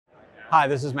Hi,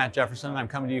 this is Matt Jefferson. I'm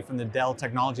coming to you from the Dell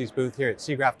Technologies booth here at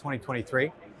Siggraph 2023.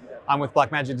 I'm with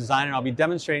Blackmagic Design, and I'll be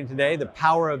demonstrating today the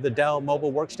power of the Dell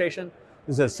mobile workstation.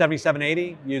 This is a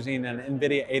 7780 using an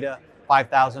NVIDIA Ada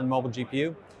 5000 mobile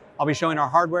GPU. I'll be showing our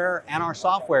hardware and our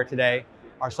software today.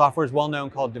 Our software is well known,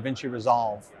 called DaVinci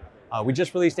Resolve. We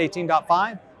just released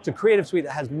 18.5. It's a creative suite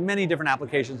that has many different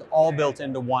applications all built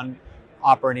into one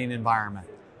operating environment.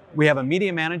 We have a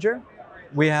media manager.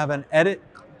 We have an edit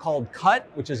called Cut,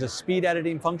 which is a speed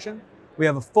editing function. We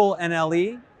have a full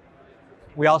NLE.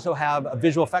 We also have a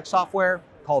visual effects software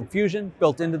called Fusion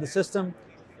built into the system.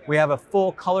 We have a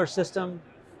full color system.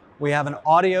 We have an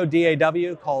audio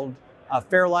DAW called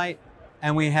Fairlight.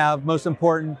 And we have, most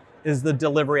important, is the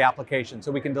delivery application.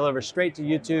 So we can deliver straight to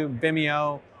YouTube,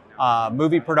 Vimeo,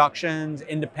 movie productions,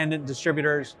 independent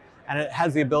distributors, and it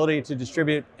has the ability to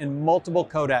distribute in multiple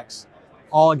codecs,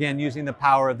 all again using the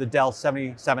power of the Dell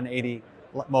 7780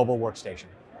 mobile workstation.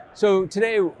 So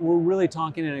today we're really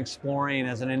talking and exploring,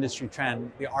 as an industry trend,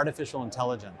 the artificial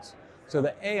intelligence. So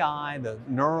the AI, the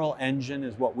neural engine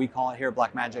is what we call it here at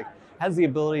Blackmagic, has the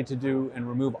ability to do and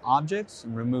remove objects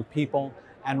and remove people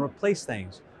and replace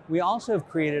things. We also have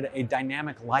created a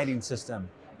dynamic lighting system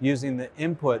using the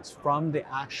inputs from the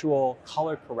actual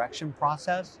color correction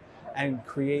process and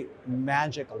create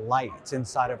magic lights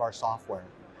inside of our software.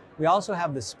 We also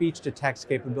have the speech-to-text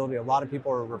capability. A lot of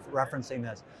people are referencing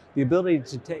this. The ability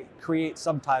to create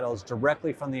subtitles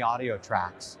directly from the audio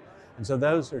tracks. And so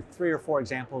those are 3 or 4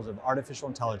 examples of artificial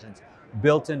intelligence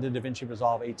built into DaVinci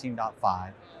Resolve 18.5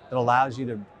 that allows you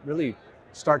to really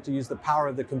start to use the power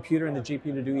of the computer and the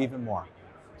GPU to do even more.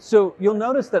 So you'll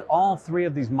notice that all 3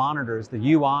 of these monitors,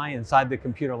 the UI inside the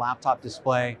computer laptop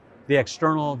display, the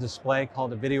external display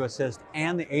called a Video Assist,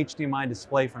 and the HDMI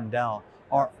display from Dell,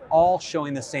 are all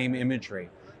showing the same imagery.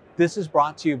 This is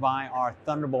brought to you by our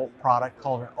Thunderbolt product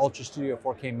called an Ultra Studio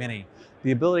 4K Mini.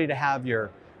 The ability to have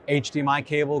your HDMI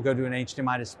cable go to an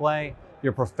HDMI display,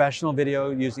 your professional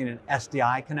video using an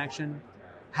SDI connection,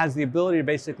 has the ability to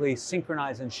basically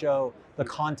synchronize and show the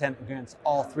content against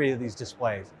all 3 of these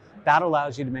displays. That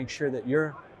allows you to make sure that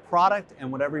your product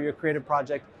and whatever your creative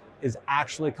project is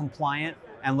actually compliant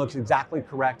and looks exactly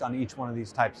correct on each one of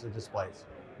these types of displays.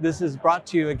 This is brought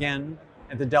to you again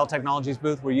at the Dell Technologies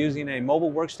booth. We're using a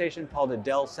mobile workstation called a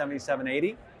Dell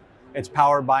 7780. It's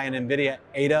powered by an NVIDIA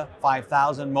Ada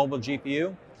 5000 mobile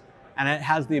GPU, and it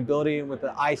has the ability with the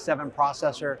i7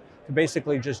 processor to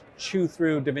basically just chew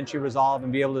through DaVinci Resolve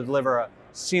and be able to deliver a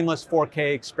seamless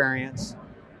 4K experience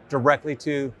directly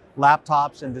to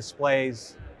laptops and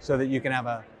displays so that you can have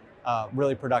a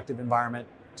really productive environment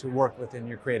to work within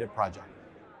your creative project.